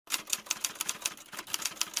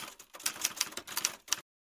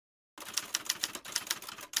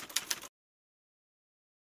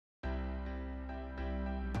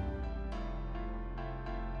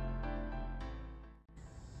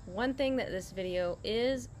One thing that this video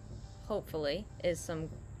is, hopefully, is some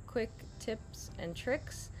quick tips and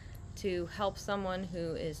tricks to help someone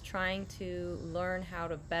who is trying to learn how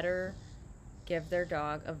to better give their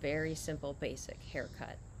dog a very simple basic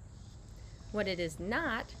haircut. What it is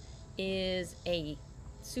not is a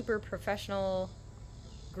super professional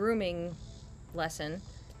grooming lesson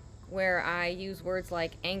where I use words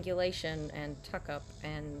like angulation and tuck up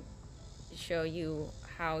and show you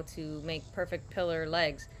how to make perfect pillar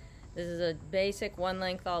legs. This is a basic one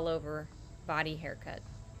length all over body haircut.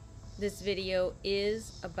 This video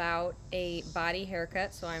is about a body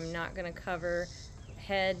haircut, so I'm not going to cover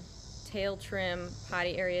head, tail trim,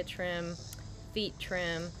 potty area trim, feet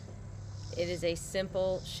trim. It is a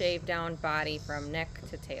simple shave down body from neck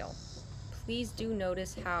to tail. Please do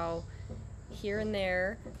notice how here and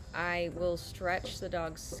there I will stretch the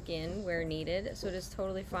dog's skin where needed, so it is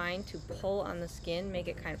totally fine to pull on the skin, make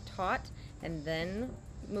it kind of taut, and then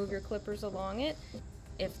move your clippers along it.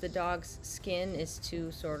 If the dog's skin is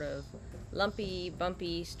too sort of lumpy,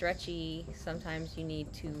 bumpy, stretchy, sometimes you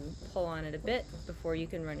need to pull on it a bit before you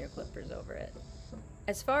can run your clippers over it.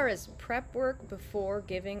 As far as prep work before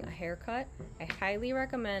giving a haircut, I highly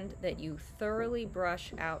recommend that you thoroughly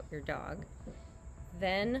brush out your dog,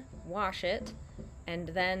 then wash it, and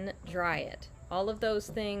then dry it. All of those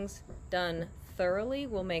things done thoroughly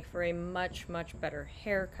will make for a much, much better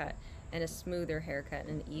haircut and a smoother haircut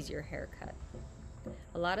and an easier haircut.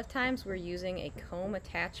 A lot of times we're using a comb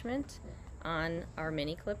attachment on our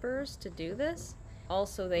mini clippers to do this.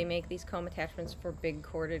 Also, they make these comb attachments for big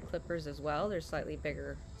corded clippers as well. They're slightly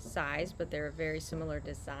bigger size, but they're a very similar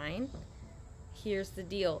design. Here's the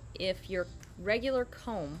deal. If your regular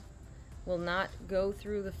comb will not go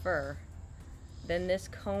through the fur, then this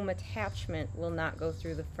comb attachment will not go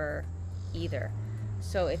through the fur either.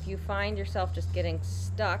 So if you find yourself just getting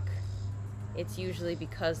stuck, it's usually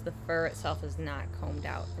because the fur itself is not combed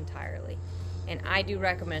out entirely. And I do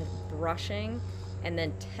recommend brushing and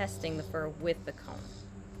then testing the fur with the comb.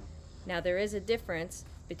 Now there is a difference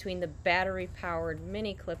between the battery-powered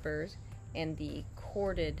mini clippers and the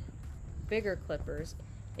corded bigger clippers.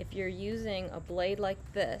 If you're using a blade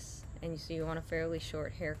like this, and so you want a fairly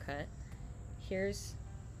short haircut, here's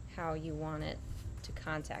how you want it to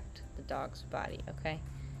contact the dog's body, okay?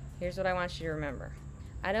 Here's what I want you to remember.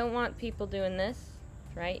 I don't want people doing this,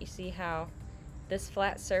 right? You see how this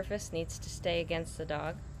flat surface needs to stay against the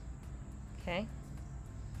dog, okay?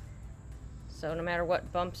 So no matter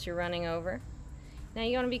what bumps you're running over. Now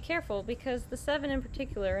you want to be careful because the 7 in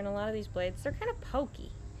particular, and a lot of these blades, they're kind of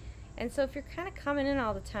pokey. And so if you're kind of coming in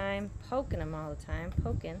all the time, poking them all the time,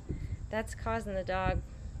 that's causing the dog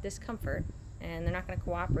discomfort, and they're not going to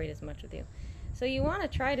cooperate as much with you. So you want to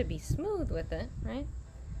try to be smooth with it, right?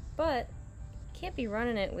 But you can't be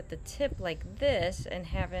running it with the tip like this and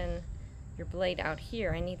having your blade out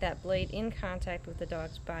here. I need that blade in contact with the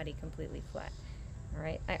dog's body completely flat.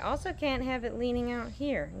 Alright, I also can't have it leaning out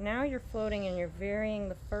here. Now you're floating and you're varying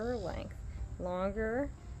the fur length. Longer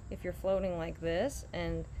if you're floating like this,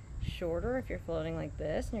 and shorter if you're floating like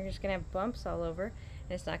this, and you're just going to have bumps all over,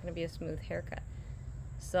 and it's not going to be a smooth haircut.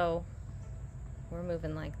 So we're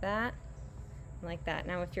moving like that, like that.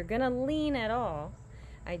 Now if you're going to lean at all,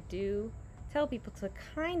 I do tell people to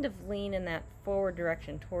kind of lean in that forward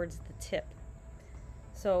direction towards the tip.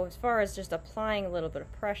 So as far as just applying a little bit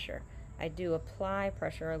of pressure, I do apply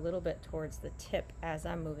pressure a little bit towards the tip as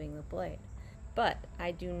I'm moving the blade. But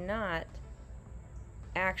I do not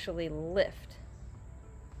actually lift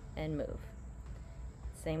and move.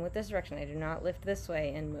 Same with this direction. I do not lift this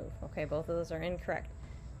way and move. Okay, both of those are incorrect.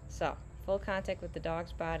 So, full contact with the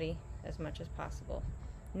dog's body as much as possible.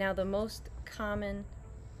 Now the most common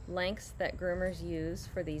lengths that groomers use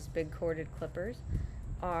for these big corded clippers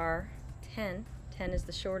are 10. 10 is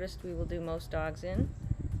the shortest we will do most dogs in.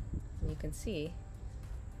 You can see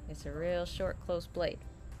it's a real short, close blade.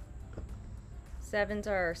 7s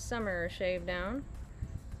are summer shave down.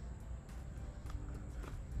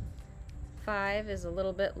 5 is a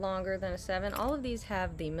little bit longer than a 7. All of these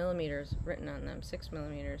have the millimeters written on them, 6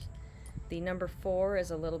 millimeters. The number 4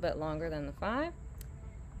 is a little bit longer than the 5.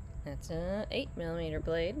 That's an 8 millimeter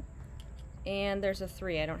blade. And there's a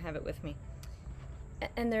 3, I don't have it with me.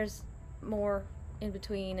 And there's more in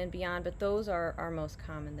between and beyond, but those are our most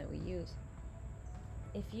common that we use.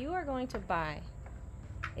 If you are going to buy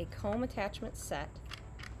a comb attachment set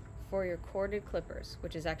for your corded clippers,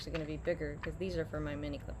 which is actually going to be bigger because these are for my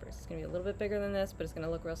mini clippers. It's going to be a little bit bigger than this, but it's going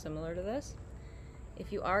to look real similar to this.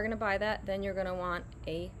 If you are going to buy that, then you're going to want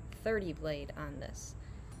a 30 blade on this.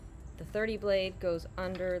 The 30 blade goes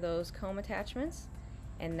under those comb attachments,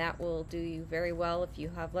 and that will do you very well if you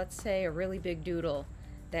have, let's say, a really big doodle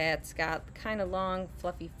that's got kind of long,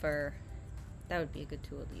 fluffy fur. That would be a good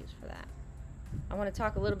tool to use for that. I want to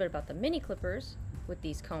talk a little bit about the mini clippers with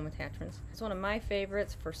these comb attachments. It's one of my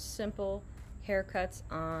favorites for simple haircuts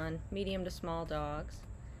on medium to small dogs.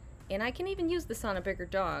 And I can even use this on a bigger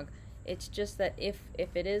dog. It's just that if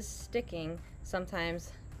it is sticking,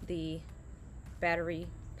 sometimes the battery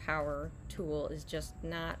power tool is just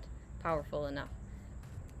not powerful enough.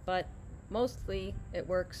 But mostly it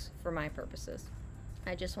works for my purposes.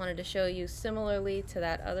 I just wanted to show you, similarly to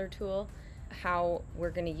that other tool, how we're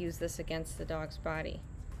going to use this against the dog's body.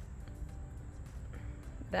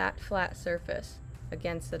 That flat surface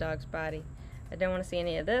against the dog's body. I don't want to see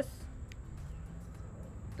any of this.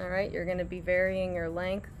 Alright, you're going to be varying your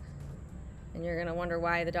length, and you're going to wonder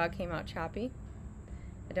why the dog came out choppy.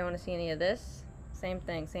 I don't want to see any of this. Same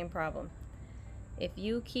thing, same problem. If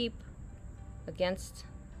you keep against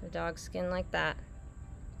the dog's skin like that,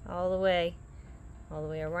 all the way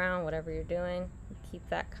around, whatever you're doing, keep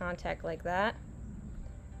that contact like that.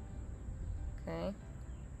 Okay,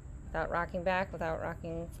 without rocking back, without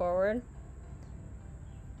rocking forward.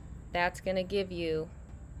 That's going to give you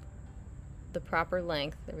the proper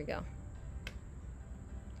length, there we go,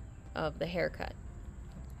 of the haircut.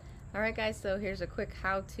 Alright guys, so here's a quick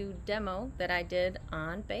how-to demo that I did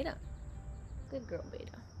on Beta. Good girl,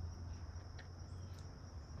 Beta.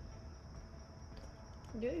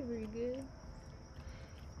 Doing pretty good.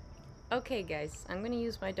 Okay guys, I'm going to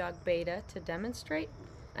use my dog Beta to demonstrate.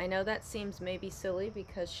 I know that seems maybe silly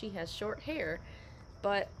because she has short hair,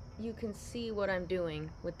 but you can see what I'm doing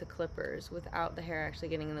with the clippers without the hair actually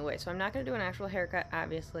getting in the way. So I'm not going to do an actual haircut,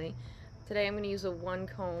 obviously. Today I'm going to use a 1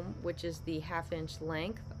 comb, which is the 1/2 inch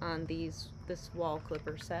length on this wall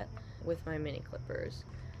clipper set with my mini clippers.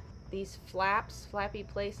 These flappy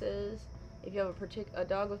places, if you have a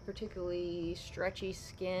dog with particularly stretchy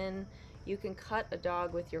skin, you can cut a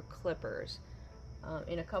dog with your clippers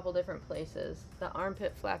in a couple different places. The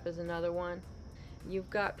armpit flap is another one.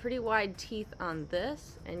 You've got pretty wide teeth on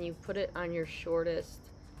this, and you put it on your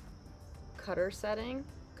shortest cutter setting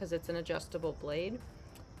because it's an adjustable blade.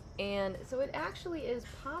 And so it actually is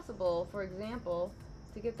possible, for example,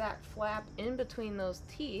 to get that flap in between those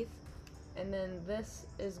teeth, and then this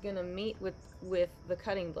is going to meet with the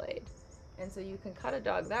cutting blade. And so you can cut a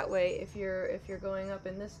dog that way if you're going up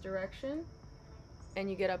in this direction and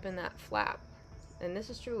you get up in that flap. And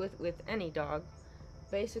this is true with any dog.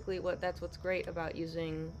 Basically that's what's great about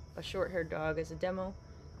using a short-haired dog as a demo,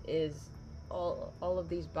 is all of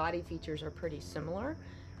these body features are pretty similar.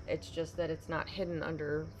 It's just that it's not hidden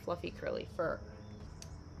under fluffy curly fur.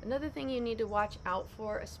 Another thing you need to watch out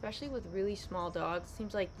for, especially with really small dogs,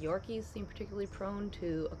 seems like Yorkies seem particularly prone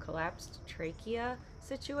to a collapsed trachea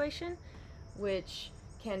situation, which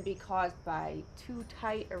can be caused by too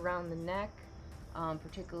tight around the neck,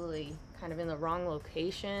 particularly kind of in the wrong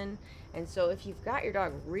location. And so if you've got your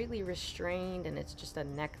dog really restrained and it's just a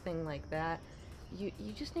neck thing like that, you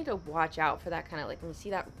just need to watch out for that kind of, like when you see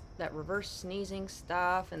that reverse sneezing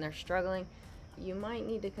stuff and they're struggling, you might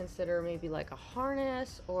need to consider maybe like a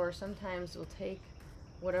harness, or sometimes we'll take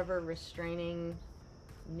whatever restraining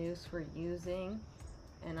noose we're using,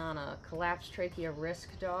 and on a collapsed trachea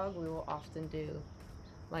risk dog we will often do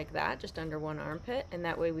like that, just under one armpit, and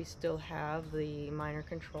that way we still have the minor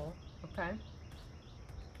control. Okay,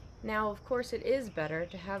 now of course it is better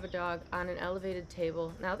to have a dog on an elevated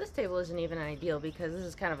table. Now this table isn't even ideal because this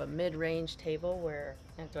is kind of a mid-range table where,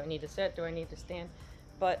 do I need to sit, do I need to stand?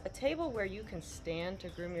 But a table where you can stand to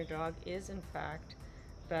groom your dog is in fact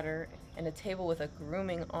better, and a table with a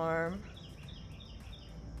grooming arm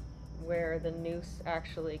where the noose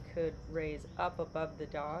actually could raise up above the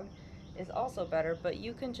dog is also better. But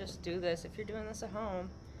you can just do this, if you're doing this at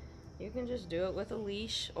home, you can just do it with a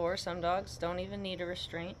leash, or some dogs don't even need a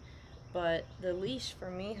restraint. But the leash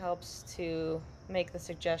for me helps to make the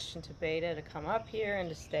suggestion to Beta to come up here and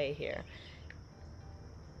to stay here.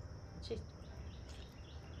 She's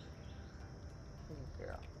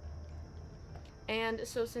girl. And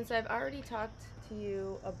so since I've already talked to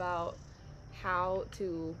you about how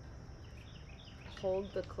to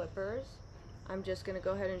hold the clippers, I'm just going to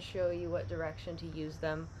go ahead and show you what direction to use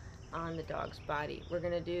them on the dog's body. We're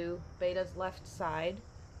going to do Beta's left side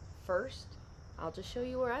first. I'll just show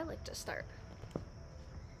you where I like to start.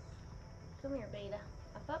 Come here, Beta.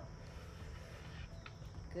 Up.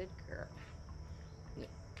 Good girl. Yeah.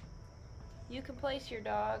 You can place your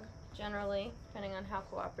dog, generally, depending on how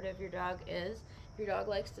cooperative your dog is. If your dog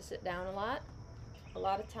likes to sit down a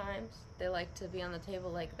lot of times they like to be on the table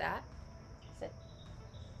like that. Sit.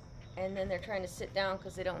 And then they're trying to sit down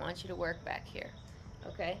because they don't want you to work back here.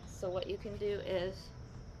 Okay, so what you can do is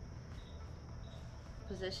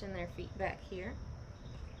position their feet back here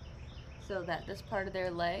so that this part of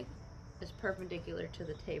their leg is perpendicular to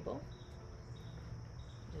the table.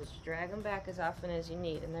 Just drag them back as often as you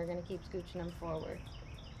need, and they're going to keep scooching them forward.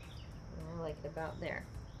 And I like it about there.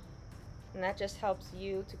 And that just helps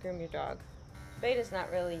you to groom your dog. Beta's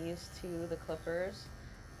not really used to the clippers,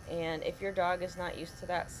 and if your dog is not used to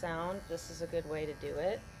that sound, this is a good way to do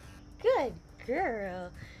it. Good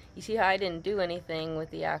girl! You see how I didn't do anything with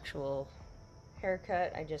the actual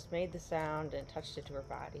haircut? I just made the sound and touched it to her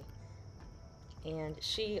body. And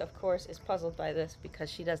she, of course, is puzzled by this because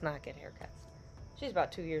she does not get haircuts. She's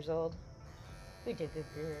about 2 years old. You're a good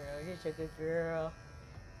girl, you're a good girl.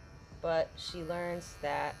 But she learns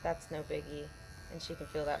that that's no biggie, and she can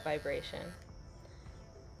feel that vibration.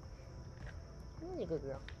 You're a good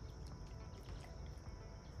girl.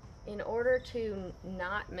 In order to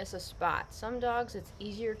not miss a spot, some dogs it's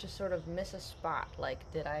easier to sort of miss a spot, like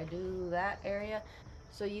did I do that area?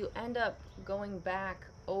 So you end up going back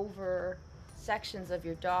over sections of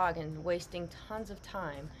your dog and wasting tons of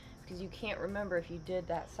time because you can't remember if you did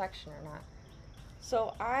that section or not.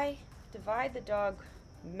 So I divide the dog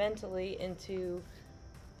mentally into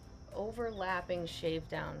overlapping shave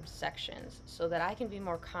down sections so that I can be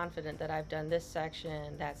more confident that I've done this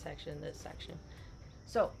section, that section, this section.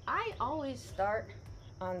 So I always start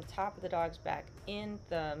on the top of the dog's back in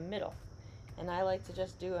the middle, and I like to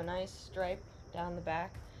just do a nice stripe down the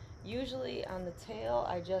back. Usually on the tail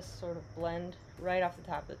I just sort of blend right off the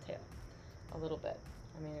top of the tail a little bit.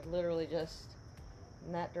 I mean, it literally just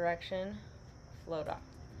in that direction, float off.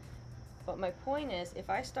 But my point is, if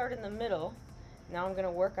I start in the middle, now I'm going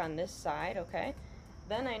to work on this side, okay?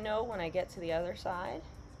 Then I know when I get to the other side,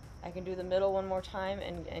 I can do the middle one more time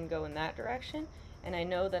and go in that direction, and I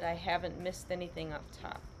know that I haven't missed anything up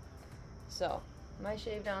top. So, my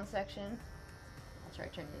shave down section, I'll try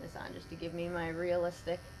turning this on just to give me my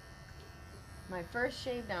realistic. My first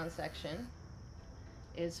shave down section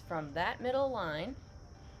is from that middle line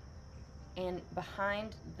and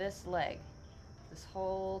behind this leg, this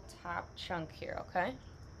whole top chunk here, okay?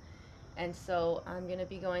 And so I'm going to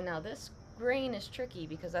be going, now this grain is tricky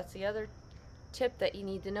because that's the other tip that you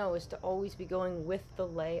need to know, is to always be going with the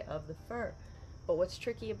lay of the fur. But what's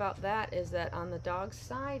tricky about that is that on the dog's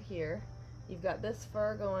side here, you've got this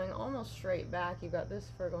fur going almost straight back, you've got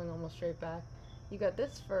this fur going almost straight back, you've got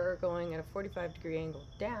this fur going at a 45-degree angle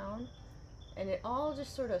down, and it all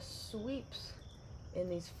just sort of sweeps in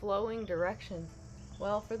these flowing directions.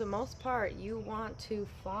 Well, for the most part, you want to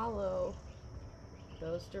follow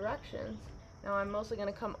those directions. Now I'm mostly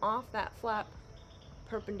going to come off that flap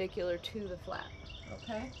perpendicular to the flap,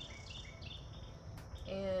 okay?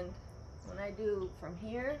 And when I do from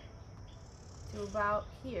here to about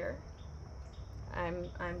here, I'm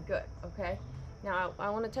good, okay? Now I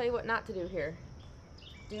want to tell you what not to do here.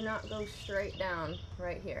 Do not go straight down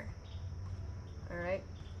right here, all right?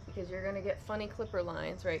 Because you're going to get funny clipper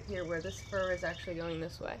lines right here where this fur is actually going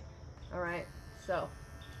this way, all right? So,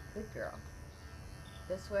 good girl.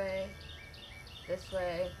 This way,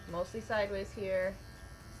 mostly sideways here.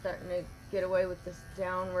 Starting to get away with this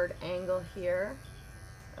downward angle here,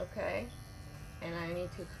 okay? And I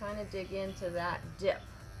need to kind of dig into that dip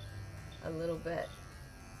a little bit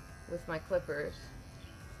with my clippers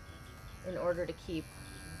in order to keep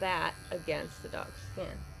that against the dog's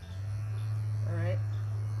skin. All right?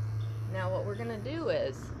 Now what we're gonna do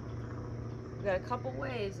is, we've got a couple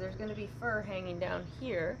ways. There's gonna be fur hanging down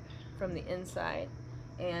here from the inside,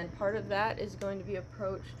 and part of that is going to be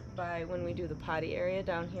approached by when we do the potty area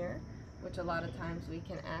down here, which a lot of times we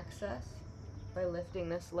can access by lifting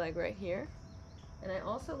this leg right here. And I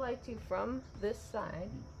also like to, from this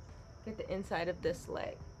side, get the inside of this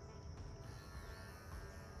leg.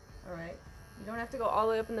 All right? You don't have to go all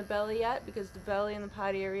the way up in the belly yet, because the belly and the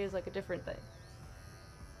potty area is like a different thing.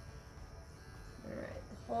 All right,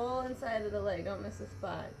 the whole inside of the leg, don't miss a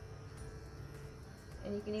spot.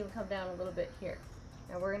 And you can even come down a little bit here.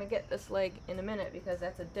 Now we're gonna get this leg in a minute because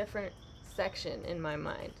that's a different section in my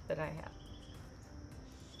mind that I have.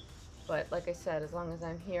 But like I said, as long as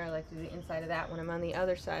I'm here, I like to do the inside of that. When I'm on the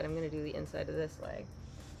other side, I'm gonna do the inside of this leg.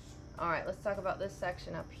 All right, let's talk about this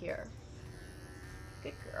section up here.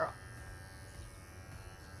 Good girl.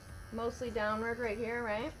 Mostly downward right here,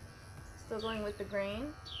 right? Still going with the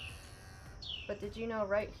grain. But did you know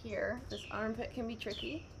right here, this armpit can be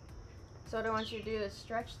tricky? So what I want you to do is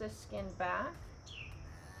stretch this skin back,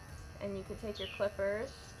 and you could take your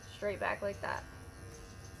clippers straight back like that,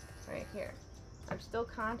 right here. I'm still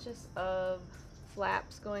conscious of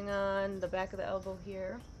flaps going on the back of the elbow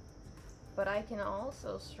here, but I can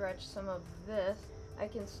also stretch some of this. I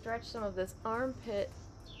can stretch some of this armpit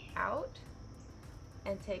out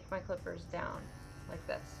and take my clippers down like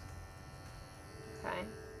this. Okay?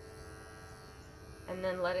 And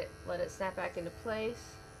then let it snap back into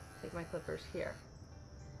place. Take my clippers here.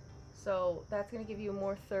 So that's going to give you a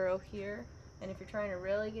more thorough here. And if you're trying to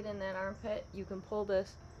really get in that armpit, you can pull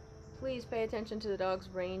this. Please pay attention to the dog's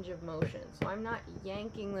range of motion. So I'm not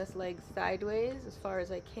yanking this leg sideways as far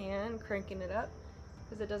as I can, cranking it up,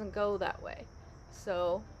 because it doesn't go that way.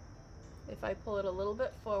 So if I pull it a little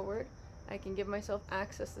bit forward, I can give myself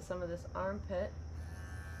access to some of this armpit,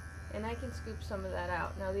 and I can scoop some of that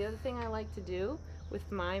out. Now the other thing I like to do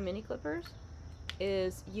with my mini clippers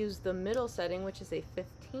is use the middle setting, which is a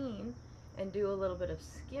 15, and do a little bit of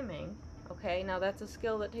skimming. Okay, now that's a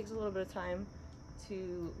skill that takes a little bit of time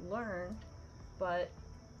to learn, but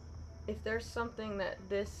if there's something that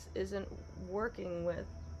this isn't working with,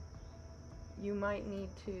 you might need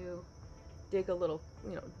to dig a little,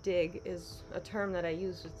 dig is a term that I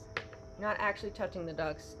use. It's not actually touching the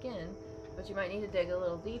dog's skin, but you might need to dig a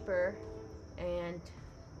little deeper and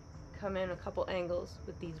come in a couple angles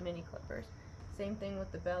with these mini clippers. Same thing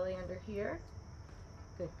with the belly under here.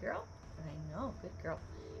 Good girl. I know, good girl.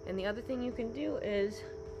 And the other thing you can do is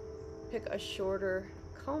pick a shorter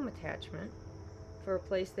comb attachment for a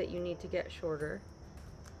place that you need to get shorter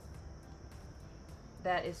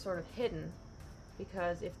that is sort of hidden,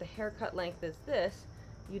 because if the haircut length is this,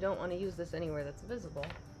 you don't want to use this anywhere that's visible.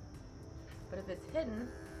 But if it's hidden,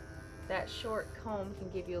 that short comb can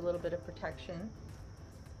give you a little bit of protection.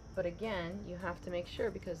 But again, you have to make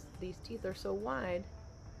sure, because these teeth are so wide,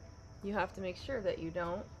 you have to make sure that you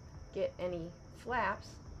don't get any flaps,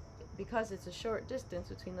 because it's a short distance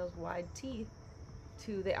between those wide teeth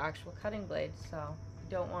to the actual cutting blade. So you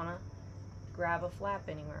don't want to grab a flap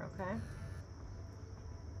anywhere, okay?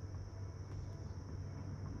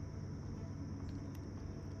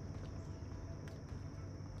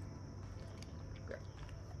 Good.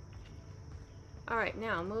 All right,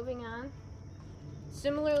 now moving on.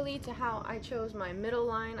 Similarly to how I chose my middle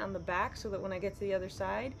line on the back, so that when I get to the other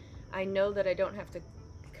side, I know that I don't have to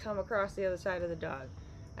come across the other side of the dog.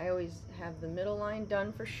 I always have the middle line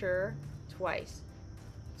done for sure, twice.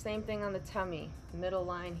 Same thing on the tummy, middle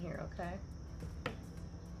line here, okay?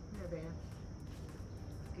 Here, babe.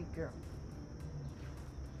 Good girl.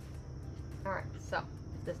 Alright, so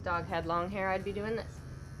if this dog had long hair, I'd be doing this.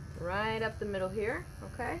 Right up the middle here,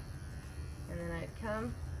 okay? And then I'd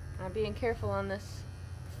come. I'm being careful on this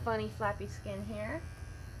funny flappy skin here.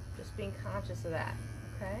 Just being conscious of that,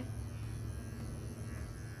 okay?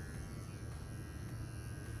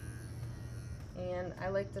 And I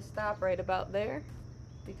like to stop right about there,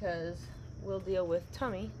 because we'll deal with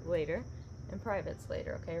tummy later and privates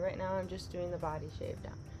later, okay? Right now I'm just doing the body shave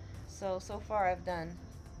down. So far I've done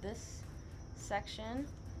this section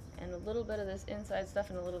and a little bit of this inside stuff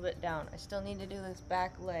and a little bit down. I still need to do this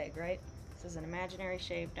back leg, right? This is an imaginary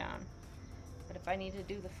shave down. But if I need to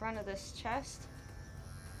do the front of this chest,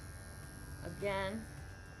 again,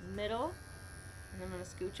 middle, and I'm going to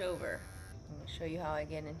scooch over. I'm going to show you how I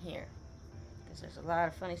get in here, because there's a lot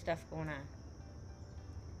of funny stuff going on.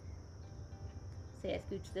 See, I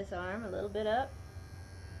scooch this arm a little bit up.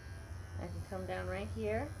 I can come down right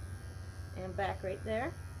here and back right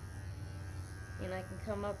there. And I can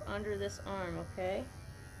come up under this arm, okay?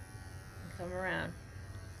 And come around.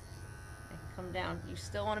 I can come down. You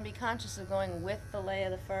still want to be conscious of going with the lay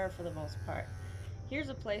of the fur for the most part. Here's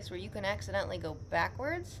a place where you can accidentally go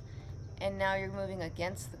backwards, and now you're moving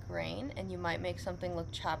against the grain, and you might make something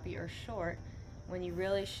look choppy or short when you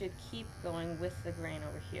really should keep going with the grain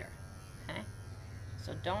over here, okay?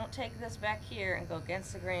 So don't take this back here and go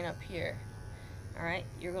against the grain up here. All right,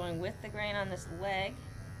 you're going with the grain on this leg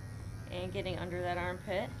and getting under that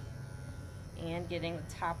armpit and getting the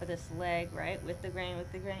top of this leg, right, with the grain,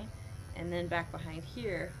 and then back behind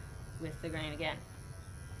here with the grain again.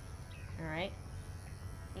 All right,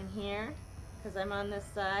 in here, because I'm on this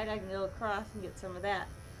side, I can go across and get some of that,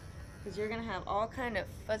 because you're gonna have all kind of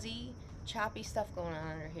fuzzy, choppy stuff going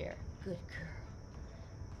on under here. Good girl.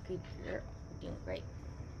 Good girl. You're doing great.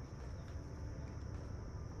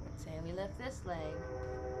 Let's say we lift this leg,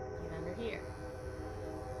 get under here.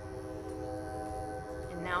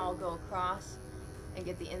 And now I'll go across and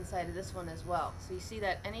get the inside of this one as well. So you see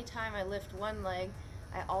that anytime I lift one leg,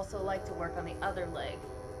 I also like to work on the other leg.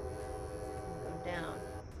 Go down.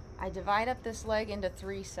 I divide up this leg into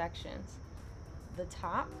 3 sections. The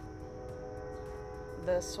top,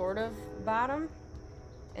 the sort of bottom,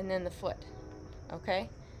 and then the foot, okay?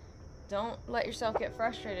 Don't let yourself get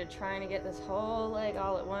frustrated trying to get this whole leg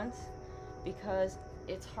all at once, because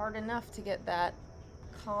it's hard enough to get that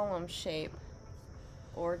column shape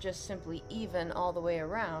or just simply even all the way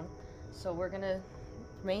around. So we're gonna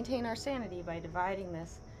maintain our sanity by dividing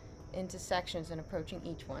this into sections and approaching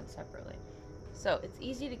each one separately. So it's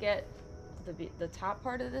easy to get the top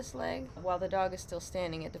part of this leg while the dog is still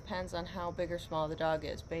standing. It depends on how big or small the dog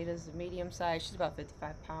is. Beta's a medium size. She's about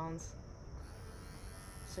 55 pounds.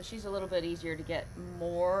 So she's a little bit easier to get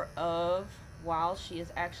more of while she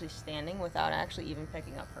is actually standing without actually even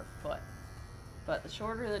picking up her foot. But the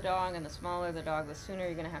shorter the dog and the smaller the dog, the sooner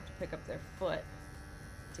you're going to have to pick up their foot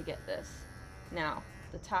to get this. Now,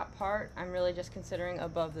 the top part, I'm really just considering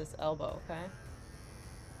above this elbow, okay?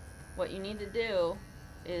 What you need to do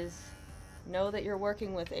is know that you're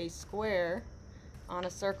working with a square on a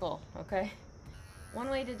circle, okay? One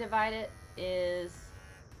way to divide it is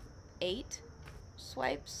 8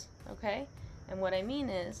 swipes, okay? And what I mean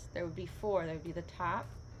is there would be 4. There would be the top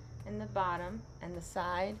and the bottom and the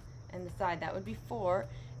side and the side. That would be 4,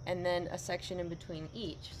 and then a section in between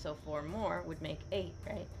each. So 4 more would make 8,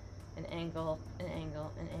 right? An angle, an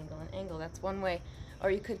angle, an angle, an angle. That's one way. Or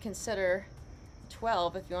you could consider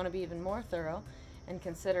 12 if you want to be even more thorough, and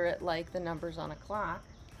consider it like the numbers on a clock.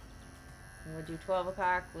 And we'll do 12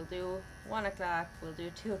 o'clock, we'll do 1 o'clock, we'll do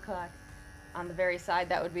 2 o'clock. On the very side,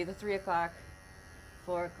 that would be the 3 o'clock,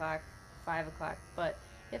 4 o'clock, 5 o'clock. But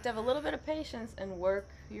you have to have a little bit of patience and work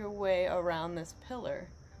your way around this pillar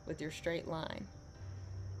with your straight line.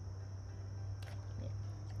 Yeah.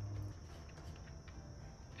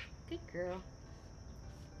 Good girl.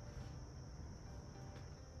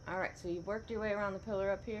 Alright, so you've worked your way around the pillar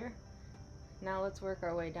up here. Now let's work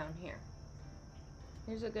our way down here.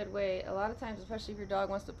 Here's a good way, a lot of times, especially if your dog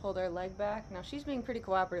wants to pull their leg back. Now she's being pretty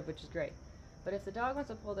cooperative, which is great. But if the dog wants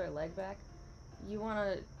to pull their leg back, you want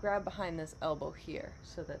to grab behind this elbow here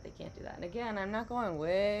so that they can't do that. And again, I'm not going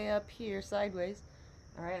way up here sideways.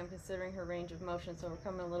 Alright, I'm considering her range of motion, so we're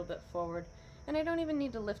coming a little bit forward. And I don't even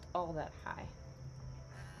need to lift all that high.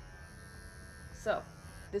 So,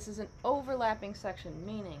 this is an overlapping section,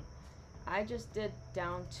 meaning I just did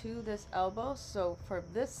down to this elbow, so for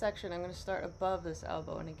this section I'm going to start above this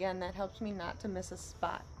elbow, and again that helps me not to miss a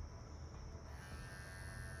spot.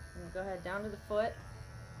 I'm going to go ahead down to the foot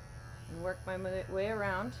and work my way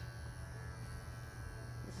around.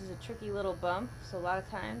 This is a tricky little bump, so a lot of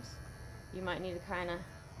times you might need to kind of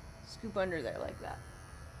scoop under there like that.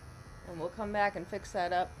 And we'll come back and fix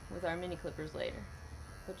that up with our mini clippers later.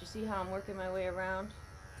 But you see how I'm working my way around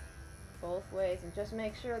both ways, and just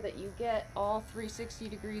make sure that you get all 360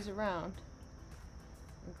 degrees around,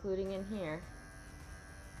 including in here.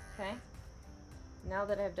 Okay? Now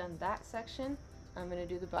that I've done that section, I'm going to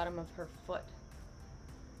do the bottom of her foot.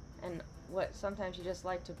 And what sometimes you just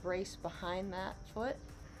like to brace behind that foot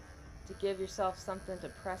to give yourself something to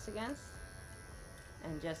press against,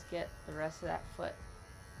 and just get the rest of that foot.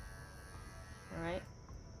 Alright?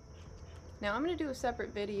 Now I'm going to do a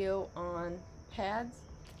separate video on pads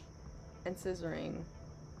and scissoring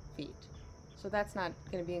feet. So that's not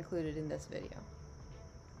going to be included in this video.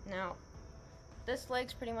 Now, this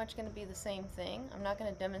leg's pretty much going to be the same thing. I'm not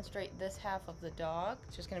going to demonstrate this half of the dog.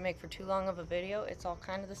 It's just going to make for too long of a video. It's all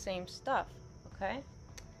kind of the same stuff, okay?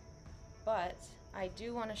 But I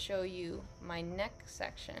do want to show you my neck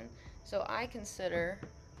section. So I consider,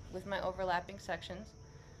 with my overlapping sections,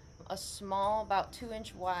 a small, about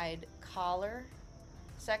 2-inch wide collar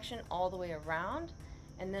section all the way around,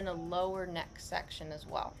 and then a lower neck section as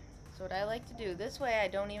well. So what I like to do, this way I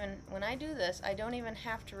don't even, when I do this, I don't even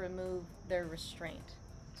have to remove their restraint.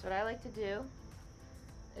 So what I like to do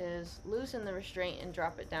is loosen the restraint and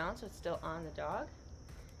drop it down so it's still on the dog,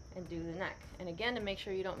 and do the neck. And again, to make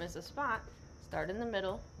sure you don't miss a spot, start in the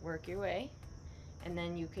middle, work your way, and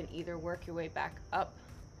then you can either work your way back up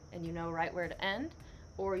and you know right where to end,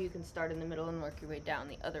 or you can start in the middle and work your way down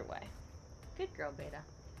the other way. Good girl, Beta.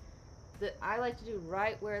 I like to do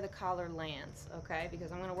right where the collar lands, okay?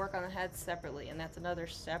 Because I'm going to work on the head separately, and that's another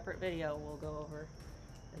separate video we'll go over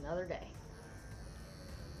another day.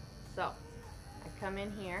 So, I come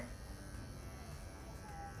in here.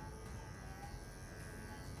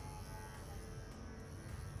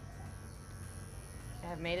 I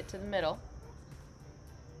have made it to the middle.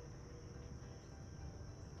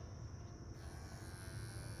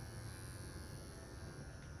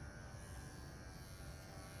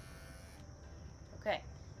 Okay,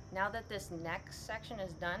 now that this neck section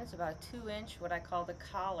is done, it's about a 2-inch, what I call the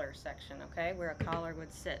collar section, okay, where a collar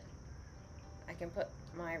would sit. I can put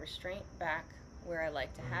my restraint back where I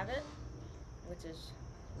like to have it, which is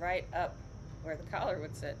right up where the collar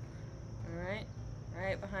would sit. Alright,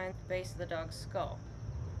 right behind the base of the dog's skull.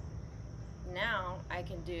 Now I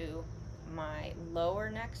can do my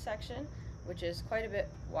lower neck section, which is quite a bit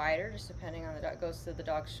wider, just depending on the dog. It goes to the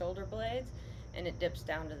dog's shoulder blades, and it dips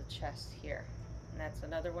down to the chest here. And that's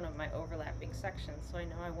another one of my overlapping sections, so I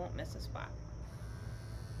know I won't miss a spot.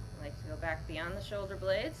 I like to go back beyond the shoulder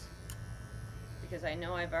blades because I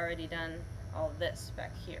know I've already done all of this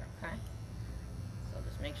back here, okay? So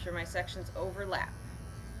just make sure my sections overlap.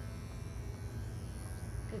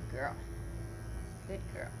 Good girl. Good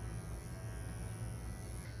girl.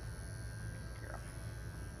 Good girl.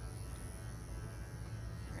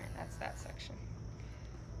 Alright, that's that section.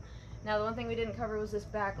 Now the one thing we didn't cover was this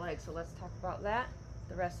back leg, so let's talk about that.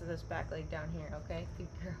 The rest of this back leg down here, okay? Good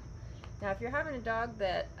girl. Now if you're having a dog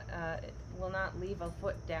that will not leave a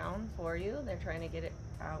foot down for you, they're trying to get it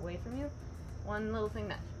away from you, one little thing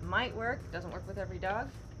that might work, doesn't work with every dog,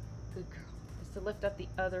 good girl, is to lift up the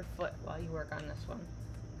other foot while you work on this one.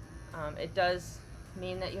 It does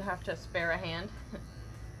mean that you have to spare a hand,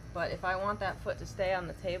 but if I want that foot to stay on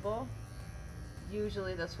the table,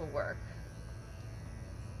 usually this will work.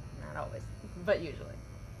 Not always, but usually.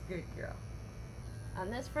 Good girl.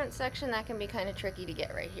 On this front section, that can be kind of tricky to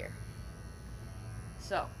get right here.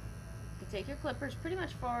 So, you take your clippers pretty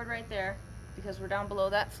much forward right there, because we're down below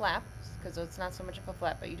that flap, because it's not so much of a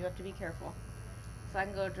flap, but you do have to be careful. So I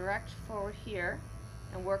can go direct forward here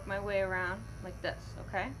and work my way around like this,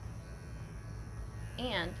 okay?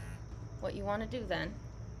 And what you want to do then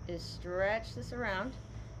is stretch this around,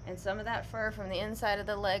 and some of that fur from the inside of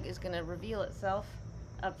the leg is going to reveal itself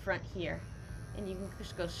up front here. And you can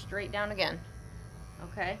just go straight down again,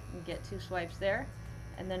 okay? And get 2 swipes there,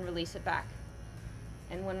 and then release it back.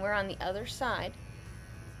 And when we're on the other side,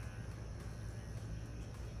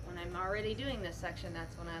 when I'm already doing this section,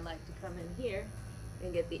 that's when I like to come in here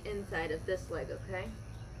and get the inside of this leg, okay?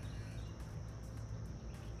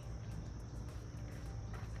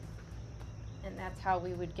 And that's how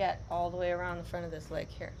we would get all the way around the front of this leg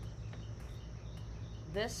here.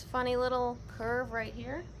 This funny little curve right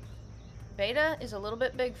here, Beta is a little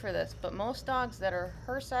bit big for this, but most dogs that are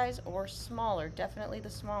her size or smaller, definitely the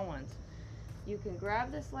small ones, you can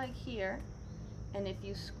grab this leg here, and if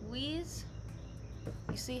you squeeze,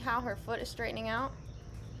 you see how her foot is straightening out?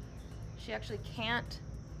 She actually can't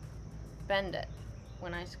bend it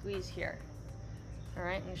when I squeeze here.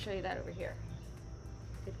 Alright, I'm going to show you that over here.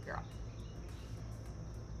 Good girl.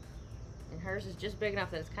 And hers is just big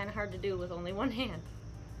enough that it's kind of hard to do with only one hand.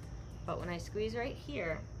 But when I squeeze right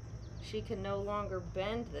here, she can no longer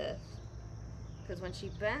bend this, because when she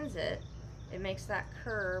bends it, it makes that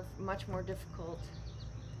curve much more difficult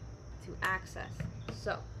to access.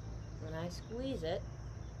 So, when I squeeze it,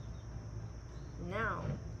 now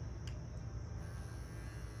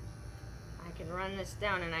I can run this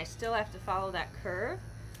down, and I still have to follow that curve,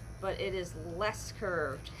 but it is less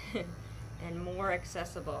curved and more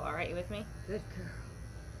accessible. All right, you with me? Good girl.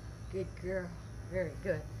 Good girl. Very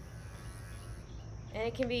good. And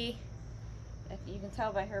it can be, you can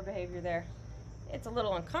tell by her behavior there, it's a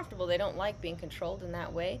little uncomfortable. They don't like being controlled in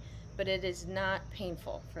that way, but it is not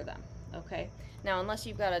painful for them, okay? Now, unless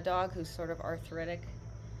you've got a dog who's sort of arthritic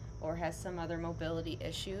or has some other mobility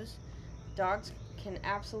issues, dogs can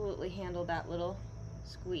absolutely handle that little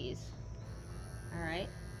squeeze, all right?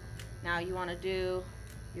 Now, you want to do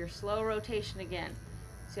your slow rotation again.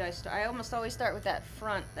 See, I almost always start with that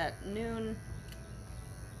front, that noon,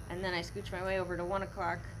 and then I scooch my way over to 1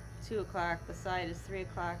 o'clock, 2 o'clock, the side is 3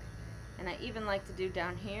 o'clock, and I even like to do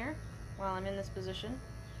down here while I'm in this position.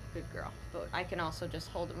 Good girl. But I can also just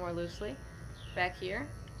hold it more loosely. Back here,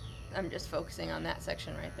 I'm just focusing on that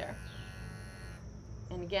section right there.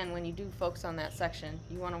 And again, when you do focus on that section,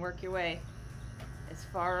 you want to work your way as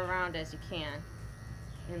far around as you can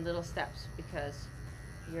in little steps, because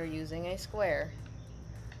you're using a square,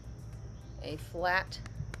 a flat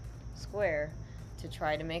square, to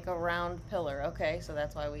try to make a round pillar, okay? So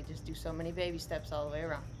that's why we just do so many baby steps all the way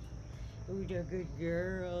around. Ooh, you're a good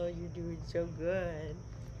girl. You're doing so good.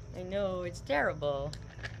 I know, it's terrible.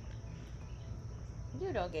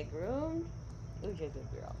 You don't get groomed. Ooh, you're a good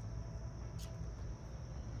girl.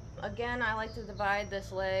 Again, I like to divide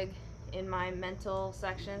this leg in my mental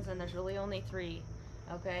sections, and there's really only 3,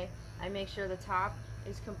 okay? I make sure the top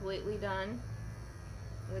is completely done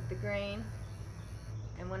with the grain,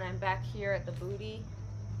 and when I'm back here at the booty,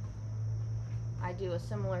 I do a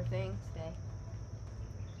similar thing,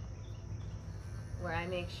 where I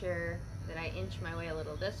make sure that I inch my way a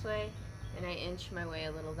little this way, and I inch my way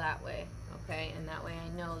a little that way, okay? And that way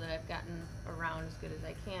I know that I've gotten around as good as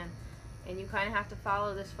I can. And you kind of have to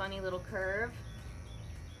follow this funny little curve,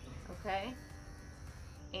 okay?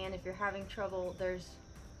 And if you're having trouble, there's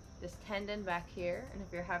this tendon back here, and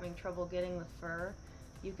if you're having trouble getting the fur,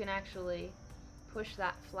 you can actually push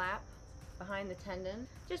that flap behind the tendon.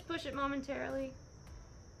 Just push it momentarily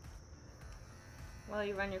while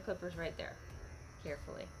you run your clippers right there.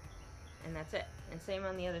 carefully. And that's it. And same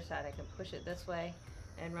on the other side. I can push it this way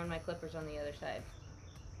and run my clippers on the other side.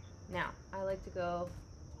 Now, I like to go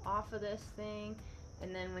off of this thing,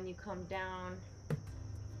 and then when you come down,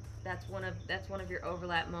 that's one of your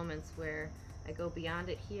overlap moments where I go beyond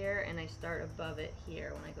it here and I start above it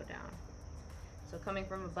here when I go down. So coming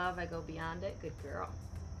from above, I go beyond it. Good girl.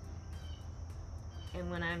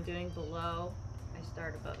 And when I'm doing below, I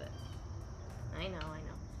start above it. I know.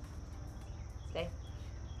 Stay.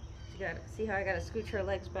 You gotta see how I gotta scooch her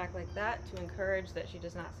legs back like that to encourage that she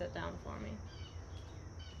does not sit down for me.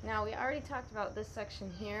 Now, we already talked about this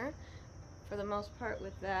section here. For the most part,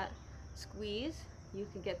 with that squeeze, you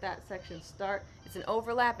can get that section start. It's an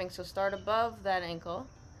overlapping, so start above that ankle.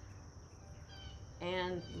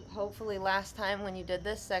 And hopefully last time when you did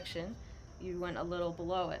this section, you went a little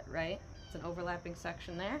below it, right? It's an overlapping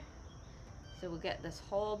section there. So we'll get this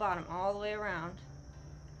whole bottom all the way around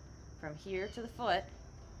from here to the foot.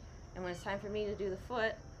 And when it's time for me to do the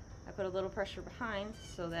foot, I put a little pressure behind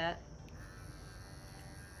so that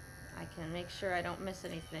I can make sure I don't miss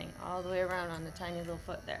anything all the way around on the tiny little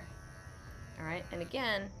foot there. Alright, and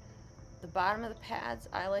again, the bottom of the pads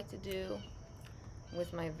I like to do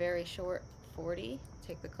with my very short 40,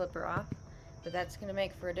 take the clipper off, but that's going to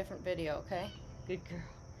make for a different video, okay? Good girl.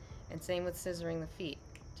 And same with scissoring the feet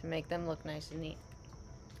to make them look nice and neat.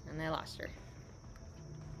 And I lost her.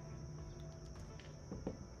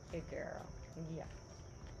 Good girl. Yeah.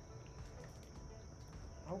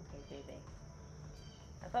 Okay, baby.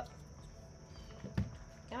 Up.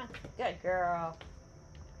 Come on. Good girl.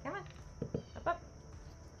 Come on. Up.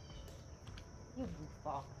 You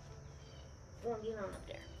goofball. Won't get on up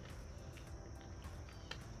there.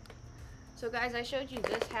 So guys, I showed you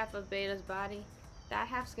this half of Beta's body. That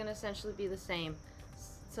half's going to essentially be the same.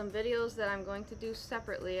 Some videos that I'm going to do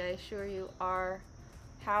separately, I assure you, are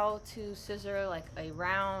how to scissor like a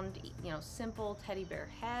round, simple teddy bear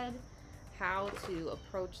head, how to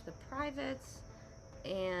approach the privates,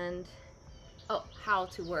 and how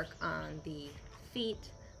to work on the feet,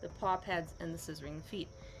 the paw pads, and the scissoring the feet.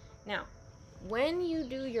 Now, when you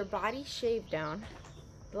do your body shave down,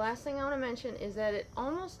 the last thing I want to mention is that it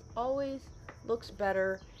almost always looks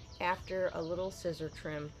better after a little scissor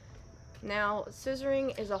trim. Now,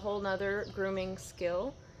 scissoring is a whole nother grooming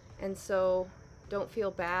skill, and so don't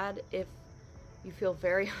feel bad if you feel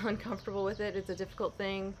very uncomfortable with it. It's a difficult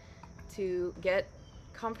thing to get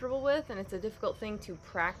comfortable with, and it's a difficult thing to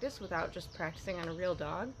practice without just practicing on a real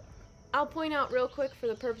dog. I'll point out real quick for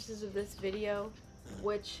the purposes of this video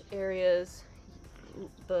which areas,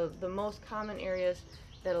 the most common areas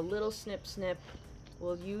that a little snip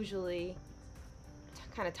will usually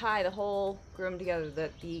kind of tie the whole groom together,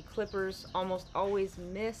 that the clippers almost always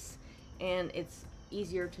miss and it's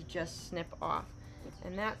easier to just snip off.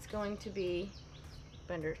 And that's going to be,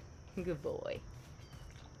 Bender, good boy.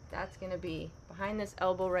 That's going to be behind this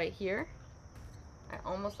elbow right here. I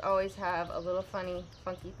almost always have a little funky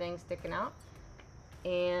thing sticking out.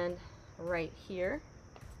 And right here,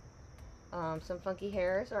 some funky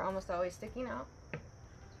hairs are almost always sticking out.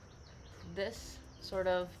 This sort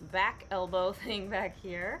of back elbow thing back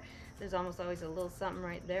here, there's almost always a little something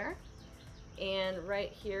right there. And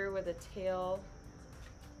right here where the tail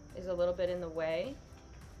is a little bit in the way,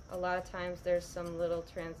 a lot of times there's some little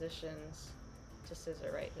transitions to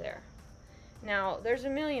scissor right there. Now, there's a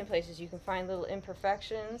million places you can find little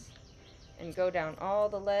imperfections and go down all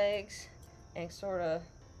the legs and sort of,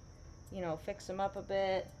 fix them up a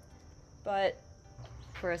bit. But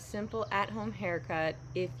for a simple at-home haircut,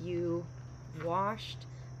 if you washed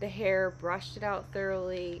the hair, brushed it out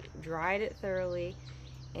thoroughly, dried it thoroughly,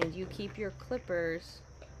 and you keep your clippers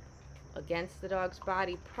against the dog's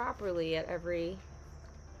body properly at every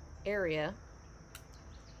area,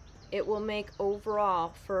 it will make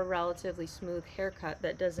overall for a relatively smooth haircut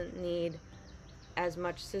that doesn't need as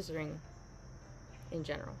much scissoring in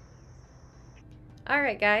general.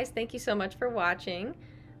 Alright guys, thank you so much for watching.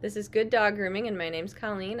 This is Good Dog Grooming and my name's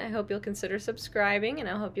Colleen. I hope you'll consider subscribing and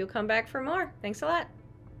I hope you'll come back for more. Thanks a lot.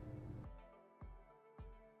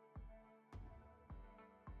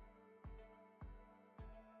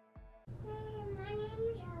 My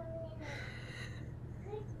name's Colleen.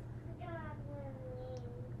 Good dog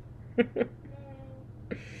grooming.